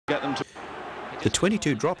The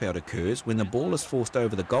 22 dropout occurs when the ball is forced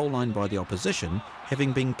over the goal line by the opposition,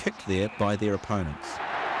 having been kicked there by their opponents.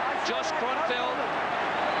 Josh Cronfield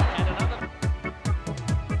and another.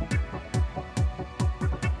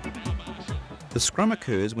 The scrum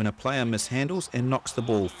occurs when a player mishandles and knocks the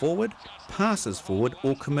ball forward, passes forward,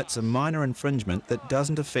 or commits a minor infringement that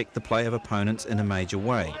doesn't affect the play of opponents in a major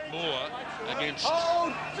way. Moore against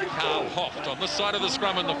Carl Hoft on this side of the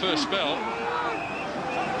scrum in the first spell.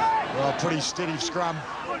 Well, pretty steady scrum.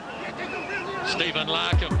 Stephen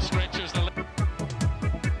Larkham stretches the...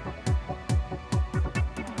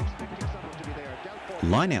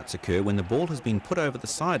 Lineouts occur when the ball has been put over the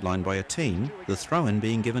sideline by a team, the throw-in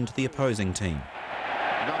being given to the opposing team.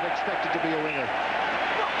 Not expected to be a winger.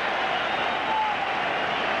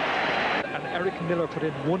 And Eric Miller put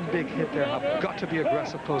in one big hit there. Have got to be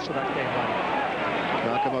aggressive close to that game line.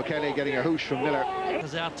 Malcolm O'Kelly getting a hoosh from Miller.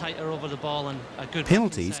 Because they are tighter over the ball and a good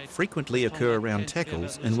Penalties frequently occur around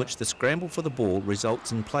tackles in which the scramble for the ball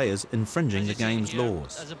results in players infringing the game's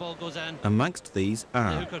laws. Amongst these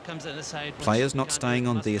are players not staying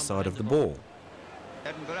on their side of the ball,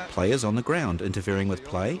 players on the ground interfering with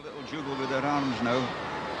play, Juggle with their arms now.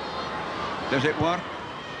 Does it work?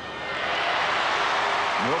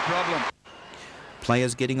 No problem.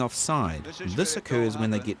 players getting offside. This occurs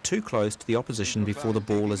when they get too close to the opposition before the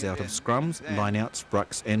ball is out of scrums, lineouts,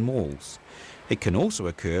 rucks and mauls. It can also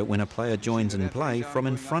occur when a player joins in play from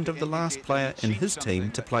in front of the last player in his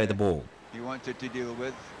team to play the ball.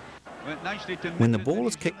 When the ball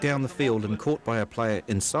is kicked down the field and caught by a player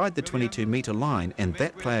inside the 22-metre line and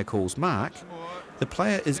that player calls mark, the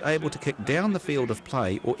player is able to kick down the field of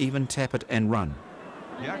play or even tap it and run.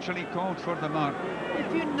 He actually called for the mark.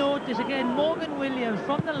 If you notice again, Morgan Williams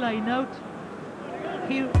from the line out,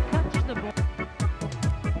 he catches the ball.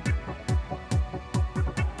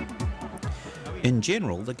 In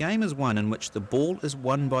general, the game is one in which the ball is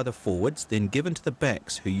won by the forwards, then given to the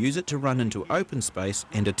backs, who use it to run into open space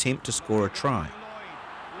and attempt to score a try.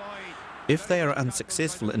 If they are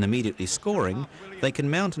unsuccessful in immediately scoring, they can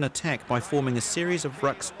mount an attack by forming a series of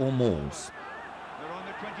rucks or mauls.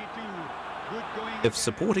 If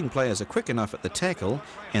supporting players are quick enough at the tackle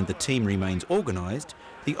and the team remains organised,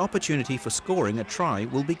 the opportunity for scoring a try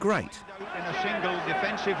will be great. In a single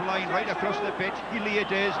defensive line right across the pitch, Healy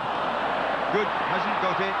it is. Good, hasn't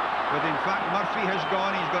got it, but in fact Murphy has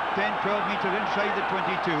gone. He's got 10-12 metres inside the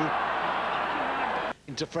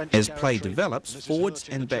 22. As play develops, forwards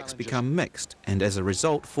and backs become mixed, and as a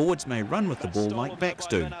result forwards may run with the ball like backs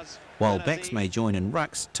do, while backs may join in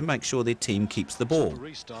rucks to make sure their team keeps the ball.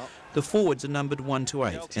 The forwards are numbered 1 to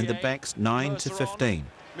 8 and the backs 9 to 15.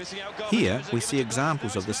 Here we see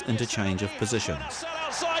examples of this interchange of positions.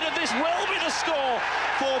 Outside of this will be the score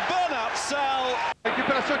for Bernard Sal.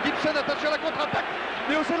 Récupération Gibson, attention à la contre-attaque.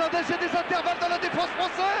 Mais aux Hollandais, il y a des intervalles dans la défense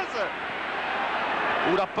française.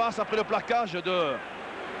 Ou la passe après le plaquage de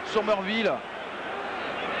Somerville.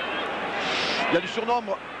 Il y a du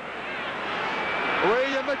surnombre. Oui,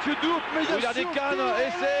 il y a Mathieu Doupe, mais il y a des cannes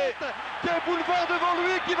et c'est quel boulevard devant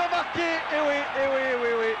lui qui va marquer. Et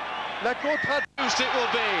oui. La contre-attaque. It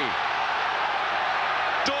will be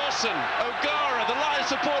Dawson, O'Gara, the Lions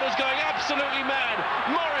supporters going absolutely mad.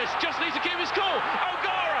 Morris just needs to keep his cool.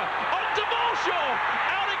 O'Gara on to Morshaw.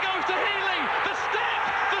 Out it goes to Healy. The step,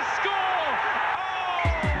 the score.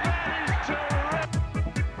 Oh, that is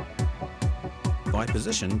terrific. By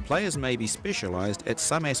position, players may be specialised at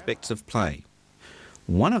some aspects of play.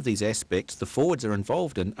 One of these aspects the forwards are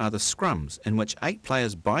involved in are the scrums, in which 8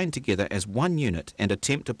 players bind together as one unit and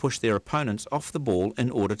attempt to push their opponents off the ball in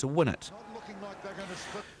order to win it.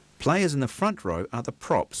 Players in the front row are the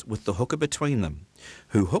props with the hooker between them,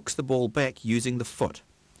 who hooks the ball back using the foot.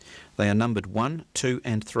 They are numbered 1, 2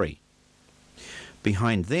 and 3.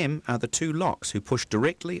 Behind them are the 2 locks who push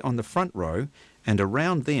directly on the front row, and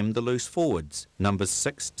around them the loose forwards, numbers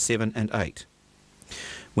 6, 7 and 8.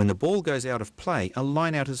 When the ball goes out of play, a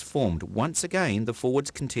line-out is formed. Once again, the forwards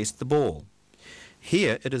contest the ball.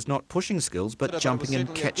 Here, it is not pushing skills, but jumping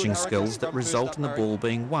and catching skills that result in the ball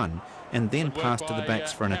being won and then passed to the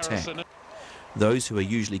backs for an attack. Those who are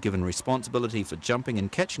usually given responsibility for jumping and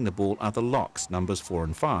catching the ball are the locks, numbers 4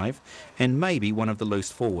 and 5, and maybe one of the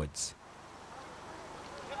loose forwards.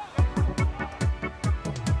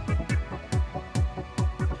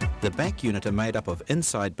 The back unit are made up of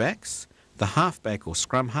inside backs, the half-back or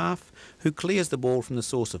scrum half, who clears the ball from the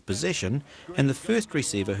source of possession, and the first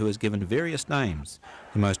receiver, who is given various names,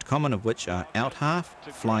 the most common of which are out half,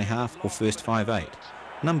 fly half or first 5/8,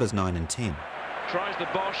 numbers 9 and 10. Tries the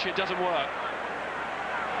Bosch, it doesn't work.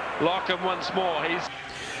 Lockham once more.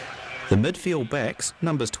 The midfield backs,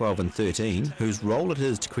 numbers 12 and 13, whose role it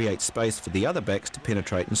is to create space for the other backs to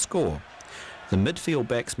penetrate and score. The midfield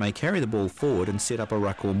backs may carry the ball forward and set up a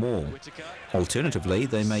ruck or maul. Alternatively,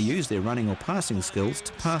 they may use their running or passing skills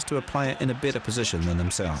to pass to a player in a better position than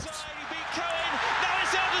themselves.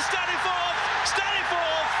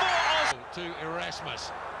 To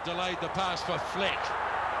Erasmus, delayed the pass for Fleck.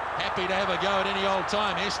 Happy to have a go at any old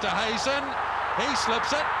time. Esterhuizen, he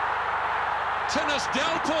slips it. Tinnis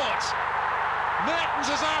Delport. Mertens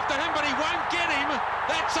is after him, but he won't get him.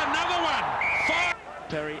 That's another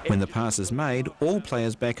one. When the pass is made, all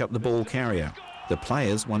players back up the ball carrier. The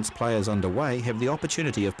players, once players underway, have the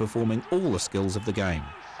opportunity of performing all the skills of the game.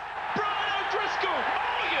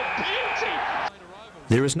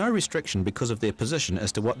 There is no restriction because of their position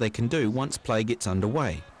as to what they can do once play gets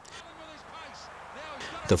underway.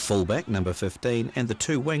 The fullback, number 15, and the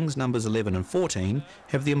two wings, numbers 11 and 14,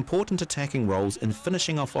 have the important attacking roles in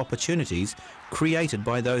finishing off opportunities created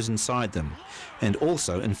by those inside them, and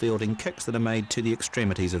also in fielding kicks that are made to the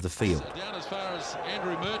extremities of the field. Down as far as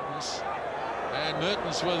Andrew Mertens, and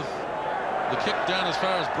Mertens with the kick down as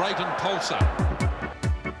far as Brayton Pulsar.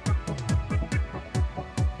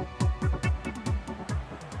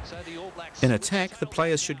 In attack, the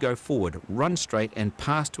players should go forward, run straight and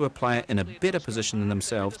pass to a player in a better position than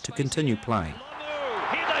themselves to continue play.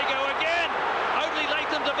 Here they go again. Only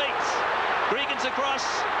Latham to beat. Regan's across.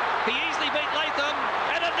 He easily beat Latham.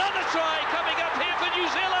 And another try coming up here for New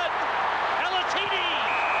Zealand.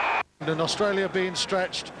 Alatini. And Australia being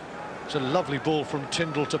stretched. It's a lovely ball from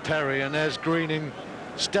Tyndall to Perry, and there's Greening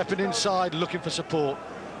stepping inside looking for support.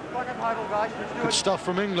 Good stuff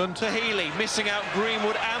from England. To Healy, missing out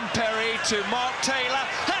Greenwood and Perry to Mark Taylor.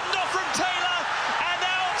 Hand off from Taylor and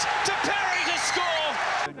out to Perry to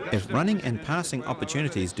score. If running and passing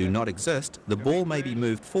opportunities do not exist, the ball may be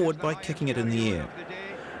moved forward by kicking it in the air.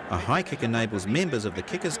 A high kick enables members of the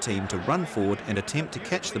kickers team to run forward and attempt to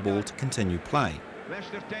catch the ball to continue play.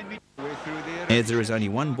 As there is only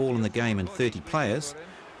one ball in the game and 30 players,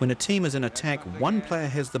 when a team is in attack, one player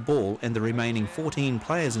has the ball and the remaining 14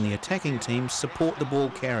 players in the attacking team support the ball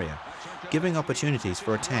carrier, giving opportunities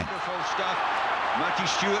for attack. Matty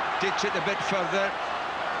Stewart takes it a bit further.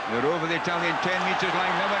 They're over the Italian 10 metres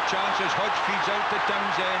line. Never chance as Hodge feeds out to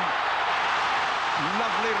Townsend.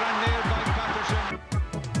 Lovely run there by Patterson.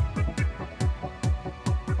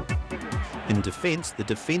 In defence, the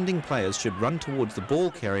defending players should run towards the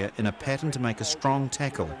ball carrier in a pattern to make a strong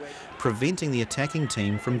tackle, preventing the attacking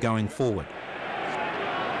team from going forward.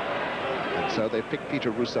 And so they pick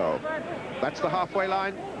Peter Rousseau. That's the halfway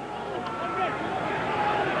line.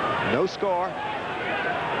 No score.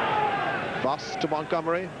 Voss to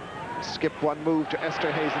Montgomery. Skipped one move to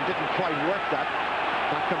Esterhuizen. Didn't quite work that.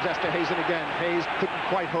 Back comes Esterhuizen again. Hayes couldn't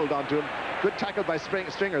quite hold on to him. Good tackle by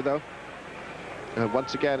Stringer, though.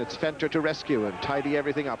 Once again, it's Fenter to rescue and tidy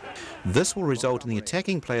everything up. This will result in the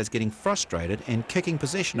attacking players getting frustrated and kicking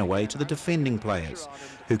possession away to the defending players,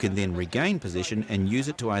 who can then regain possession and use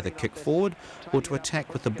it to either kick forward or to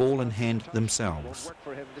attack with the ball in hand themselves.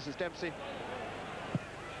 This is Dempsey.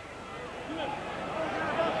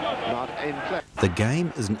 Not in play. The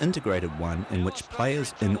game is an integrated one in which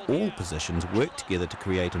players in all positions work together to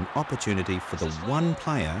create an opportunity for the one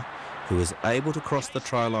player who is able to cross the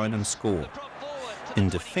try line and score. In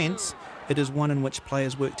defence, it is one in which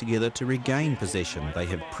players work together to regain possession they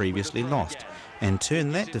have previously lost and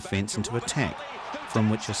turn that defence into attack, from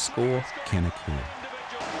which a score can occur.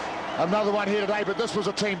 Another one here today, but this was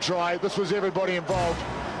a team try. This was everybody involved.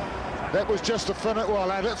 That was just the finish. Well,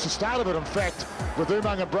 that's the start of it, in fact, with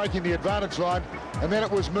Umaga breaking the advantage line, and then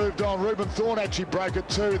it was moved on. Ruben Thorne actually broke it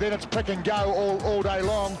too. Then it's pick and go all day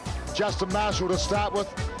long. Justin Marshall to start with,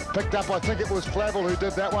 picked up, I think it was Flavel who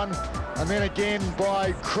did that one, and then again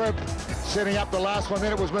by Cribb setting up the last one.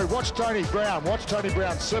 Then it was moved. Watch Tony Brown,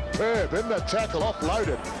 superb in the tackle,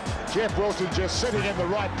 offloaded. Jeff Wilson just sitting in the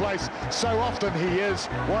right place. So often he is.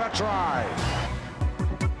 What a try.